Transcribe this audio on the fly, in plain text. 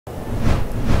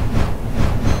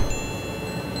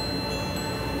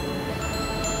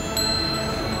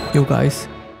Yo guys,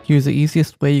 here's the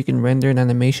easiest way you can render an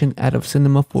animation out of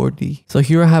Cinema 4D. So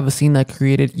here I have a scene I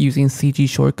created using CG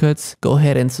shortcuts. Go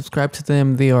ahead and subscribe to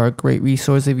them. They are a great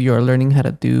resource if you are learning how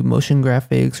to do motion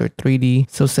graphics or 3D.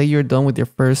 So say you're done with your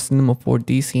first Cinema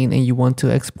 4D scene and you want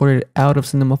to export it out of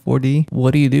Cinema 4D.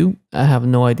 What do? I have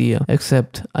no idea,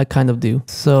 except I kind of do.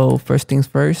 So first things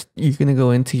first, you're gonna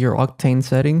go into your Octane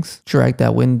settings, drag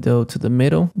that window to the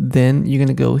middle. Then you're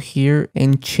gonna go here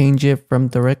and change it from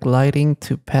direct lighting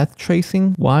to path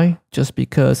tracing. Why? Just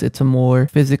because it's a more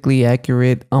physically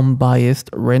accurate, unbiased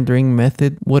rendering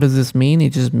method. What does this mean?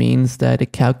 It just means that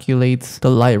it calculates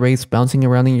the light rays bouncing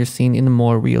around in your scene in a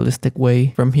more realistic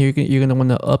way. From here, you're gonna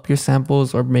wanna up your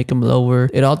samples or make them lower.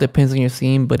 It all depends on your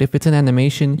scene, but if it's an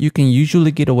animation, you can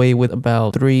usually get away with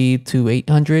about 300 to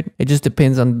 800. It just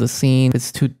depends on the scene, if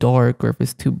it's too dark or if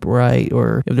it's too bright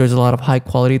or if there's a lot of high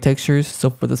quality textures.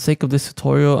 So for the sake of this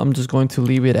tutorial, I'm just going to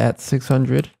leave it at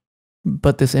 600.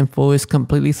 But this info is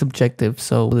completely subjective,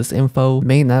 so this info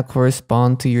may not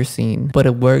correspond to your scene, but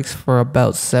it works for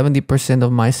about 70%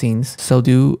 of my scenes, so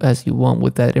do as you want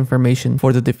with that information.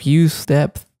 For the diffuse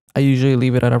depth, I usually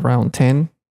leave it at around 10.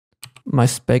 My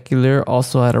specular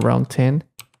also at around 10.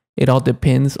 It all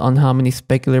depends on how many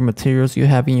specular materials you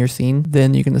have in your scene.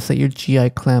 Then you're going to set your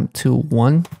GI clamp to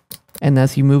 1. And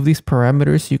as you move these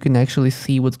parameters, you can actually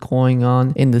see what's going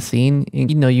on in the scene. And,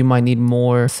 you might need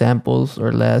more samples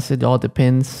or less. It all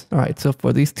depends. All right, so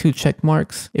for these two check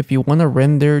marks, if you want to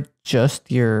render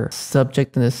just your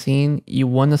subject in the scene, you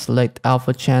want to select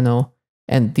alpha channel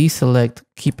and deselect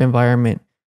keep environment,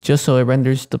 just so it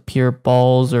renders the pure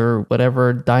balls or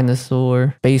whatever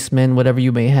dinosaur, basement, whatever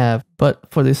you may have.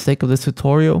 But for the sake of this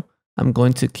tutorial, I'm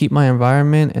going to keep my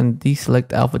environment and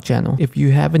deselect alpha channel. If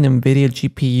you have an NVIDIA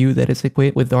GPU that is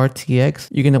equipped with RTX,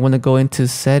 you're going to want to go into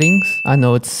settings. I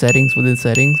know it's settings within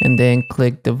settings, and then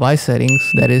click device settings.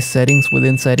 That is settings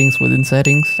within settings within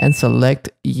settings, and select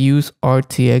use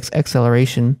RTX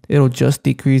acceleration. It'll just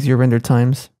decrease your render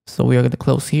times. So we are going to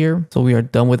close here. So we are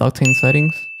done with Octane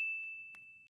settings.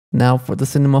 Now for the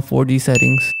Cinema 4D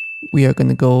settings, we are going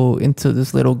to go into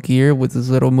this little gear with this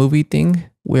little movie thing.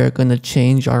 We are going to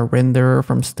change our renderer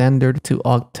from standard to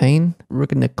Octane. We're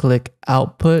going to click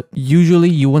output. Usually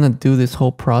you want to do this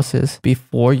whole process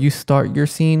before you start your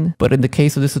scene, but in the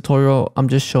case of this tutorial, I'm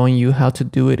just showing you how to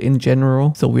do it in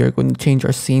general. So we are going to change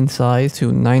our scene size to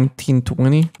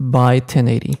 1920 by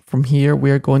 1080. From here,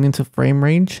 we are going into frame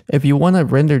range. If you want to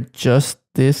render just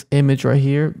this image right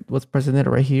here, what's presented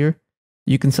right here,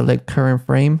 you can select current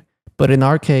frame. But in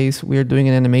our case, we are doing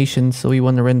an animation, so we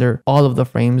want to render all of the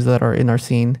frames that are in our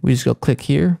scene. We just go click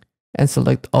here and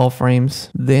select all frames.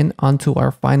 Then onto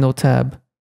our final tab,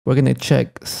 we're going to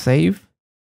check save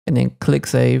and then click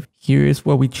save. Here is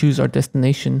where we choose our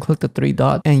destination. Click the 3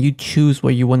 dots and you choose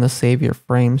where you want to save your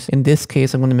frames. In this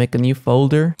case, I'm going to make a new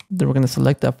folder. Then we're going to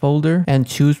select that folder and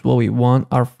choose what we want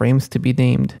our frames to be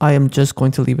named. I am just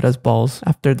going to leave it as balls.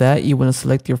 After that, you want to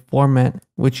select your format,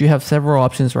 which you have several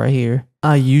options right here.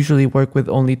 I usually work with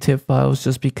only TIFF files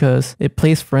just because it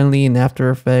plays friendly in After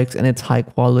Effects and it's high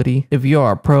quality. If you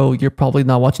are a pro, you're probably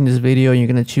not watching this video and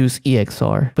you're going to choose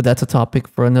EXR, but that's a topic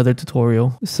for another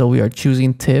tutorial. So we are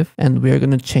choosing TIFF and we are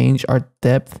going to change our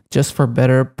depth just for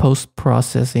better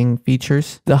post-processing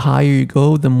features. The higher you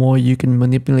go, the more you can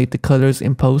manipulate the colors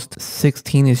in post.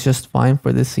 16 is just fine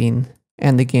for this scene.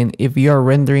 And again, if you are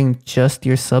rendering just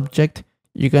your subject,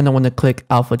 you're going to want to click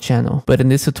alpha channel. But in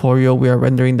this tutorial, we are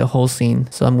rendering the whole scene.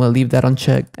 So I'm going to leave that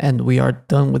unchecked and we are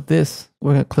done with this.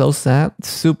 We're going to close that. It's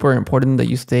super important that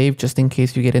you save just in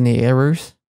case you get any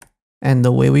errors. And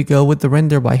the way we go with the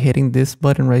render by hitting this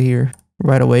button right here.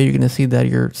 Right away, you're going to see that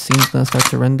your scene's going to start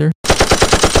to render.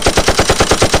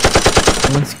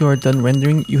 Once you are done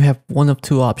rendering, you have one of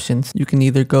two options. You can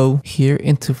either go here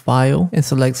into file and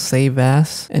select save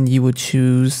as, and you would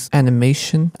choose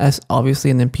animation as obviously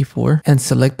an MP4 and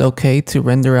select OK to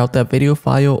render out that video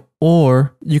file,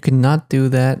 or you cannot do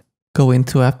that. Go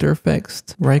into After Effects,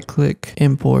 right click,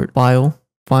 import file,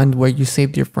 find where you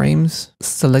saved your frames,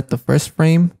 select the first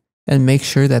frame, and make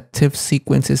sure that TIFF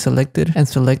sequence is selected and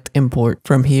select import.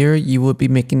 From here, you will be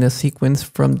making a sequence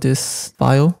from this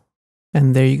file.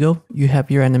 And there you go, you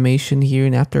have your animation here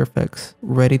in After Effects,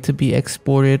 ready to be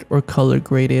exported or color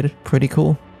graded. Pretty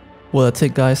cool. Well, that's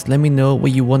it guys, let me know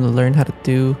what you want to learn how to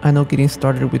do. I know getting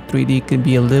started with 3D can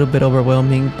be a little bit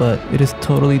overwhelming, but it is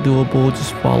totally doable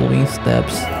just following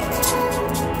steps.